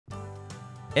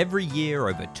Every year,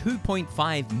 over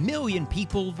 2.5 million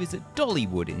people visit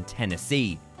Dollywood in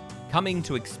Tennessee, coming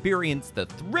to experience the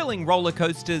thrilling roller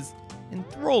coasters,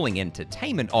 enthralling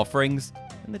entertainment offerings,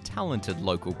 and the talented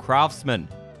local craftsmen.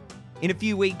 In a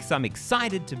few weeks, I'm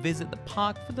excited to visit the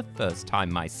park for the first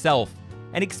time myself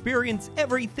and experience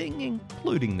everything,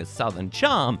 including the southern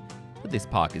charm that this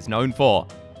park is known for.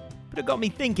 But it got me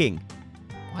thinking,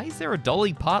 why is there a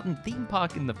Dolly Parton theme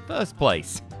park in the first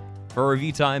place? For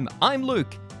Review Time, I'm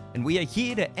Luke, and we are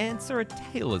here to answer a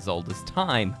tale as old as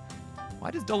time.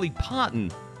 Why does Dolly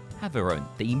Parton have her own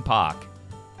theme park?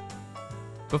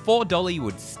 Before Dolly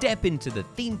would step into the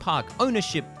theme park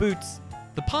ownership boots,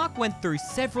 the park went through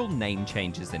several name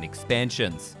changes and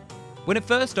expansions. When it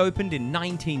first opened in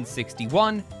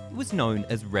 1961, it was known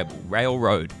as Rebel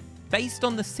Railroad, based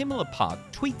on the similar park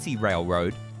Tweetsie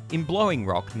Railroad in Blowing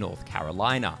Rock, North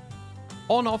Carolina.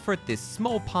 On offer at this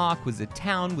small park was a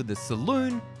town with a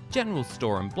saloon, general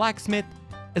store and blacksmith,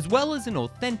 as well as an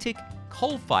authentic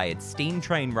coal-fired steam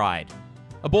train ride.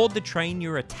 Aboard the train, you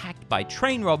were attacked by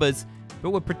train robbers, but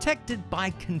were protected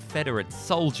by Confederate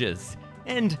soldiers.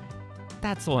 And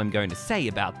that's all I'm going to say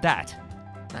about that.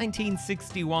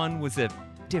 1961 was a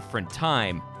different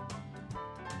time.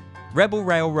 Rebel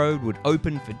Railroad would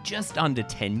open for just under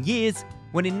 10 years,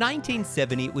 when in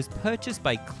 1970 it was purchased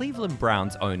by Cleveland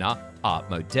Browns owner Art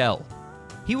Modell.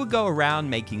 He would go around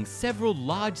making several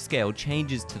large-scale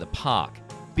changes to the park,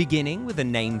 beginning with a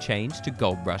name change to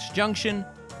Gold Rush Junction,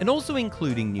 and also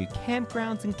including new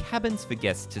campgrounds and cabins for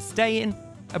guests to stay in,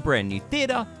 a brand new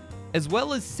theatre, as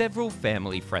well as several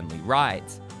family-friendly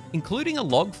rides, including a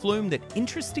log flume that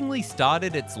interestingly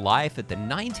started its life at the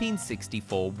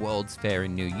 1964 World's Fair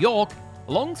in New York,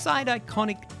 alongside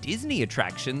iconic Disney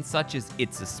attractions such as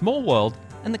It's a Small World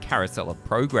and the Carousel of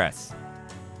Progress.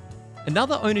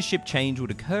 Another ownership change would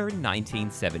occur in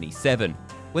 1977,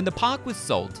 when the park was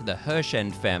sold to the Hirsch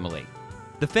family.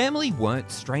 The family weren't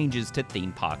strangers to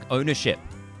theme park ownership,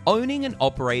 owning and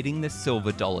operating the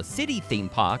Silver Dollar City theme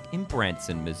park in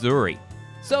Branson, Missouri.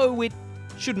 So it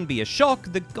shouldn't be a shock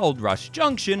that Gold Rush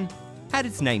Junction had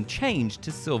its name changed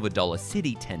to Silver Dollar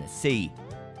City, Tennessee.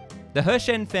 The Hirsch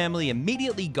family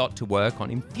immediately got to work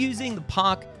on infusing the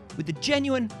park with a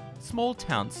genuine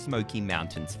small-town Smoky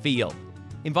Mountains feel,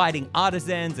 inviting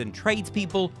artisans and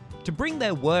tradespeople to bring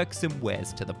their works and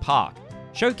wares to the park,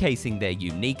 showcasing their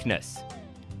uniqueness.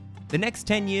 The next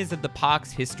 10 years of the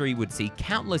park's history would see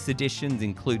countless additions,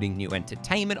 including new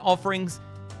entertainment offerings,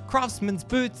 craftsmen's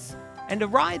booths, and a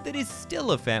ride that is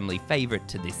still a family favorite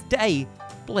to this day,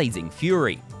 Blazing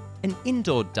Fury, an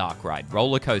indoor dark ride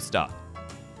roller coaster.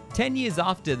 10 years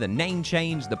after the name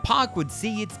change, the park would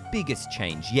see its biggest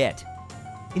change yet.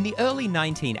 In the early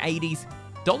 1980s,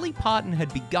 Dolly Parton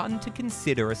had begun to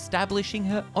consider establishing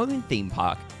her own theme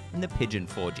park in the Pigeon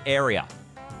Forge area.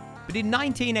 But in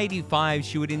 1985,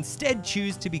 she would instead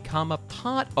choose to become a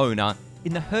part owner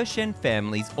in the Hirsch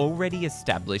family's already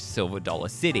established Silver Dollar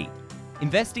City,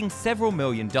 investing several $1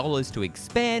 million to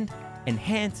expand,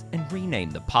 enhance, and rename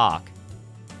the park.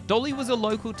 Dolly was a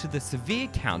local to the Sevier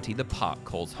County the park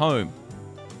calls home.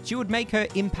 She would make her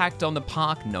impact on the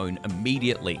park known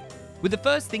immediately, with the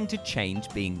first thing to change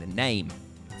being the name.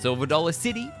 Silver Dollar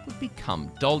City would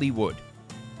become Dollywood.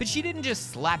 But she didn't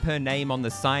just slap her name on the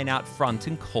sign out front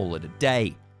and call it a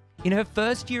day. In her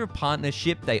first year of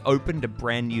partnership, they opened a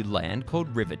brand new land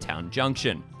called Rivertown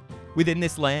Junction. Within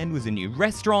this land was a new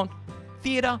restaurant,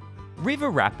 theatre, river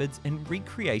rapids, and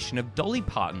recreation of Dolly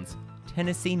Parton's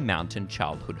Tennessee mountain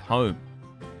childhood home.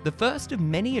 The first of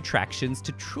many attractions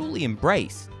to truly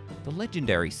embrace the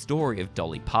legendary story of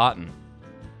Dolly Parton.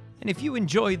 And if you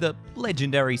enjoy the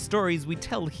legendary stories we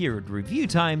tell here at Review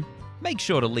Time, make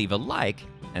sure to leave a like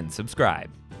and subscribe.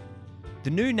 The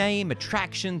new name,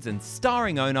 attractions, and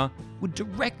starring owner would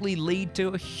directly lead to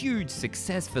a huge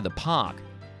success for the park,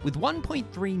 with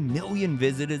 1.3 million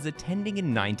visitors attending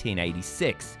in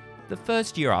 1986, the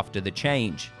first year after the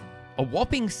change. A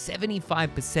whopping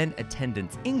 75%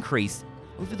 attendance increase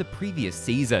over the previous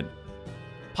season.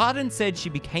 Parton said she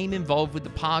became involved with the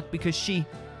park because she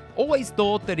always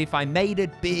thought that if I made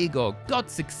it big or got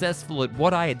successful at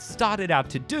what I had started out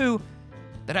to do,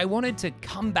 that I wanted to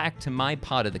come back to my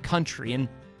part of the country and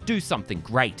do something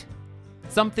great.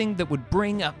 Something that would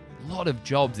bring a lot of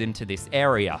jobs into this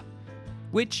area,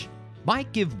 which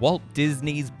might give Walt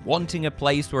Disney's wanting a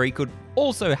place where he could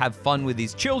also have fun with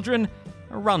his children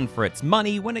a run for its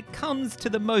money when it comes to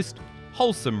the most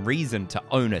wholesome reason to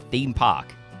own a theme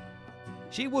park.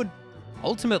 She would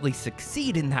ultimately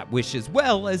succeed in that wish as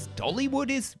well, as Dollywood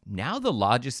is now the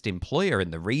largest employer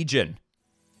in the region.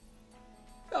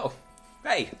 Oh,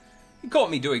 hey, you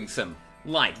caught me doing some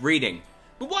light reading,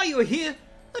 but while you were here,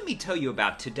 let me tell you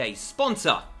about today's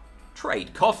sponsor,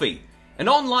 Trade Coffee, an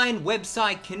online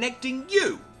website connecting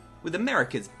you with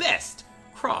America's best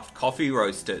craft coffee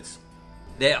roasters.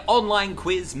 Their online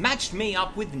quiz matched me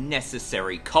up with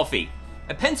Necessary Coffee,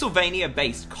 a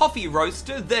Pennsylvania-based coffee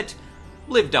roaster that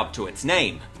lived up to its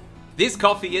name. This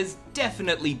coffee has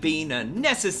definitely been a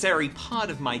necessary part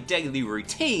of my daily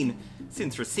routine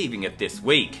since receiving it this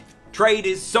week. Trade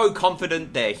is so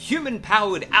confident their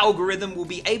human-powered algorithm will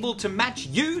be able to match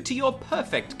you to your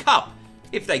perfect cup.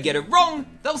 If they get it wrong,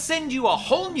 they'll send you a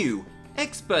whole new,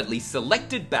 expertly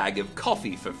selected bag of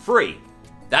coffee for free.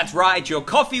 That's right, your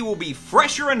coffee will be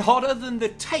fresher and hotter than the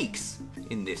takes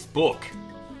in this book.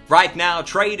 Right now,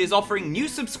 Trade is offering new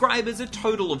subscribers a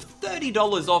total of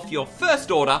 $30 off your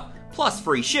first order, plus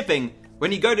free shipping,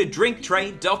 when you go to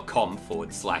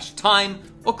drinktrade.com/time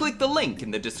or click the link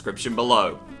in the description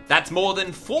below. That's more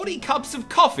than 40 cups of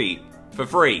coffee for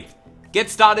free. Get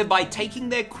started by taking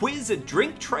their quiz at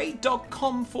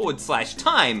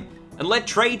drinktrade.com/time and let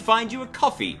Trade find you a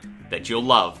coffee that you'll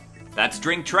love. That's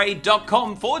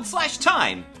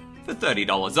drinktrade.com/time for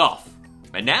 $30 off.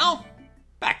 And now,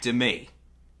 back to me.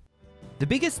 The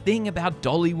biggest thing about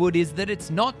Dollywood is that it's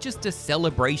not just a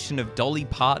celebration of Dolly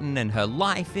Parton and her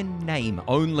life in name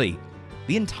only.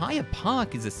 The entire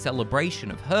park is a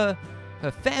celebration of her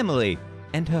family,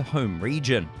 and her home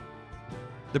region.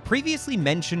 The previously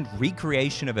mentioned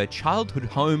recreation of her childhood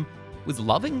home was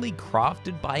lovingly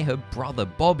crafted by her brother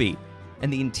Bobby,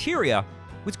 and the interior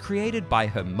was created by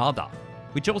her mother,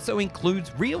 which also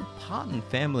includes real Parton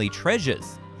family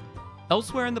treasures.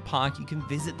 Elsewhere in the park, you can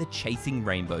visit the Chasing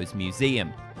Rainbows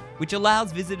Museum, which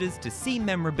allows visitors to see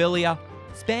memorabilia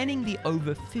spanning the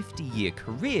over 50-year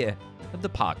career of the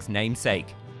park's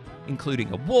namesake,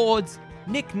 including awards,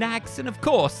 knickknacks, and of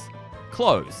course,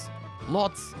 clothes.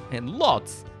 Lots and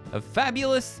lots of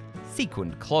fabulous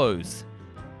sequined clothes.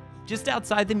 Just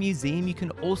outside the museum, you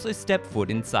can also step foot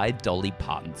inside Dolly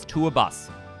Parton's tour bus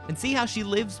and see how she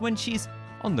lives when she's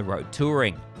on the road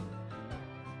touring.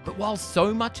 But while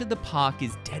so much of the park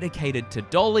is dedicated to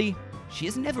Dolly, she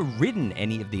has never ridden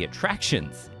any of the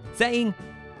attractions, saying,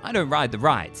 "I don't ride the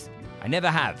rides. I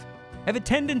never have. I have a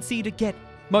tendency to get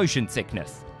motion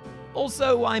sickness.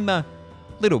 Also, I'm a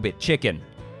little bit chicken.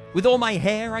 With all my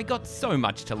hair, I got so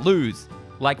much to lose,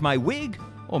 like my wig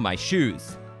or my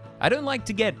shoes. I don't like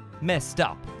to get messed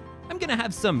up. I'm gonna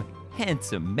have some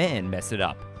handsome man mess it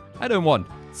up. I don't want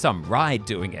some ride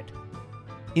doing it."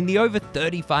 In the over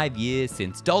 35 years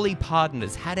since Dolly Parton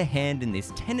has had a hand in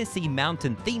this Tennessee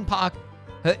mountain theme park,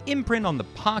 her imprint on the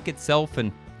park itself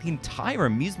and the entire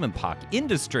amusement park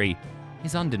industry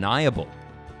is undeniable.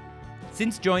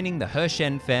 Since joining the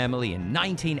Herschen family in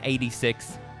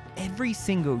 1986, every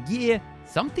single year,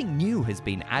 something new has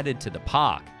been added to the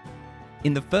park.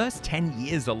 In the first 10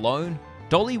 years alone,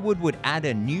 Dollywood would add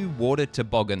a new water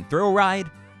toboggan thrill ride,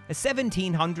 a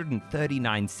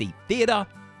 1,739-seat theater,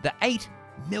 the $8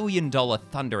 million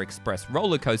Thunder Express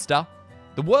roller coaster,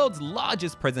 the world's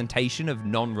largest presentation of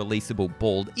non-releasable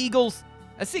bald eagles,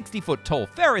 a 60-foot tall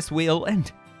Ferris wheel,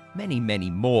 and many, many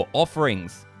more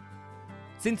offerings.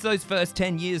 Since those first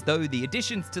 10 years, though, the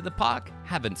additions to the park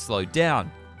haven't slowed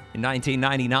down. In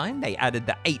 1999, they added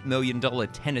the $8 million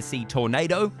Tennessee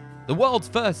Tornado, the world's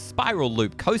first spiral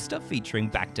loop coaster featuring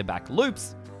back-to-back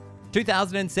loops.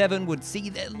 2007 would see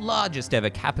their largest ever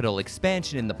capital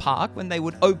expansion in the park when they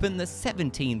would open the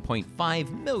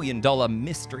 $17.5 million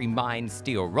Mystery Mine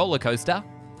steel roller coaster.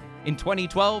 In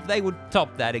 2012, they would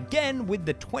top that again with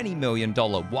the $20 million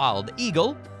Wild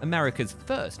Eagle, America's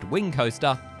first wing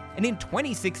coaster. And in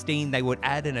 2016, they would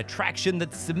add an attraction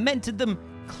that cemented them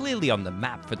clearly on the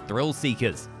map for thrill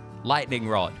seekers, Lightning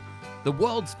Rod, the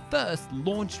world's first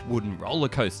launched wooden roller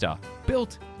coaster,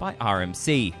 built by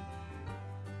RMC.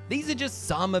 These are just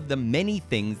some of the many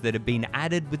things that have been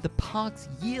added with the park's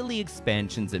yearly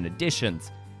expansions and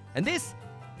additions. And this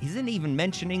isn't even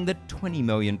mentioning the $20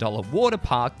 million water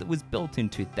park that was built in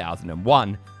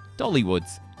 2001,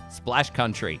 Dollywood's Splash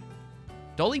Country.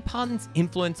 Dolly Parton's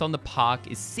influence on the park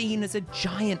is seen as a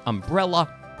giant umbrella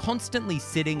constantly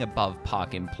sitting above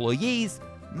park employees,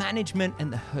 management,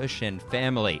 and the Herschen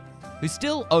family, who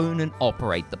still own and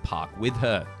operate the park with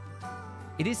her.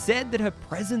 It is said that her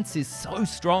presence is so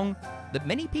strong that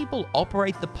many people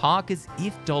operate the park as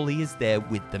if Dolly is there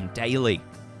with them daily,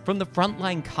 from the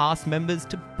frontline cast members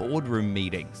to boardroom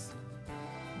meetings.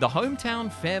 The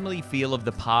hometown family feel of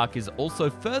the park is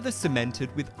also further cemented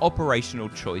with operational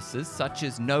choices such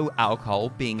as no alcohol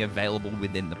being available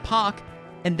within the park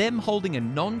and them holding a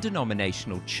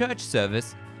non-denominational church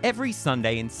service every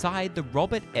Sunday inside the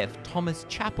Robert F. Thomas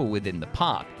Chapel within the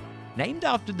park, named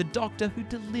after the doctor who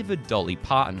delivered Dolly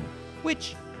Parton,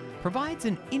 which provides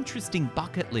an interesting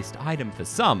bucket list item for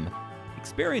some: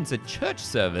 experience a church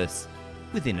service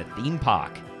within a theme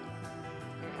park.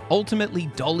 Ultimately,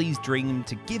 Dolly's dream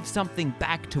to give something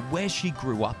back to where she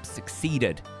grew up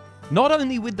succeeded. Not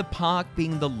only with the park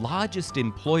being the largest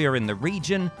employer in the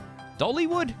region,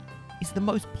 Dollywood is the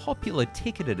most popular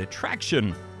ticketed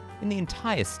attraction in the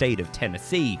entire state of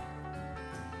Tennessee.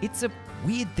 It's a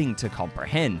weird thing to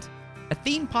comprehend. A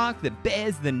theme park that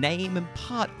bears the name and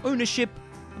part ownership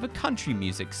of a country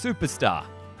music superstar.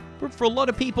 But for a lot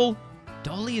of people,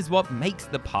 Dolly is what makes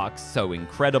the park so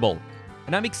incredible.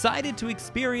 And I'm excited to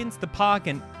experience the park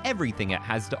and everything it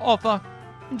has to offer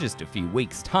in just a few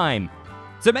weeks' time.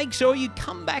 So make sure you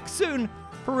come back soon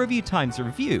for ReviewTyme's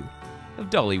review of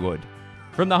Dollywood.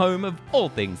 From the home of all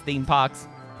things theme parks,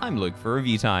 I'm Luke for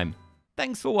ReviewTyme.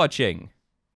 Thanks for watching.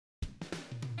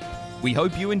 We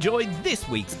hope you enjoyed this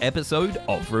week's episode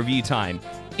of ReviewTyme.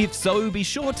 If so, be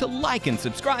sure to like and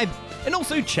subscribe, and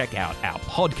also check out our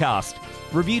podcast,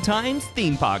 ReviewTyme's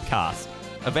Theme Park Cast,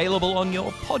 available on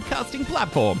your podcasting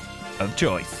platform of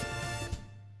choice.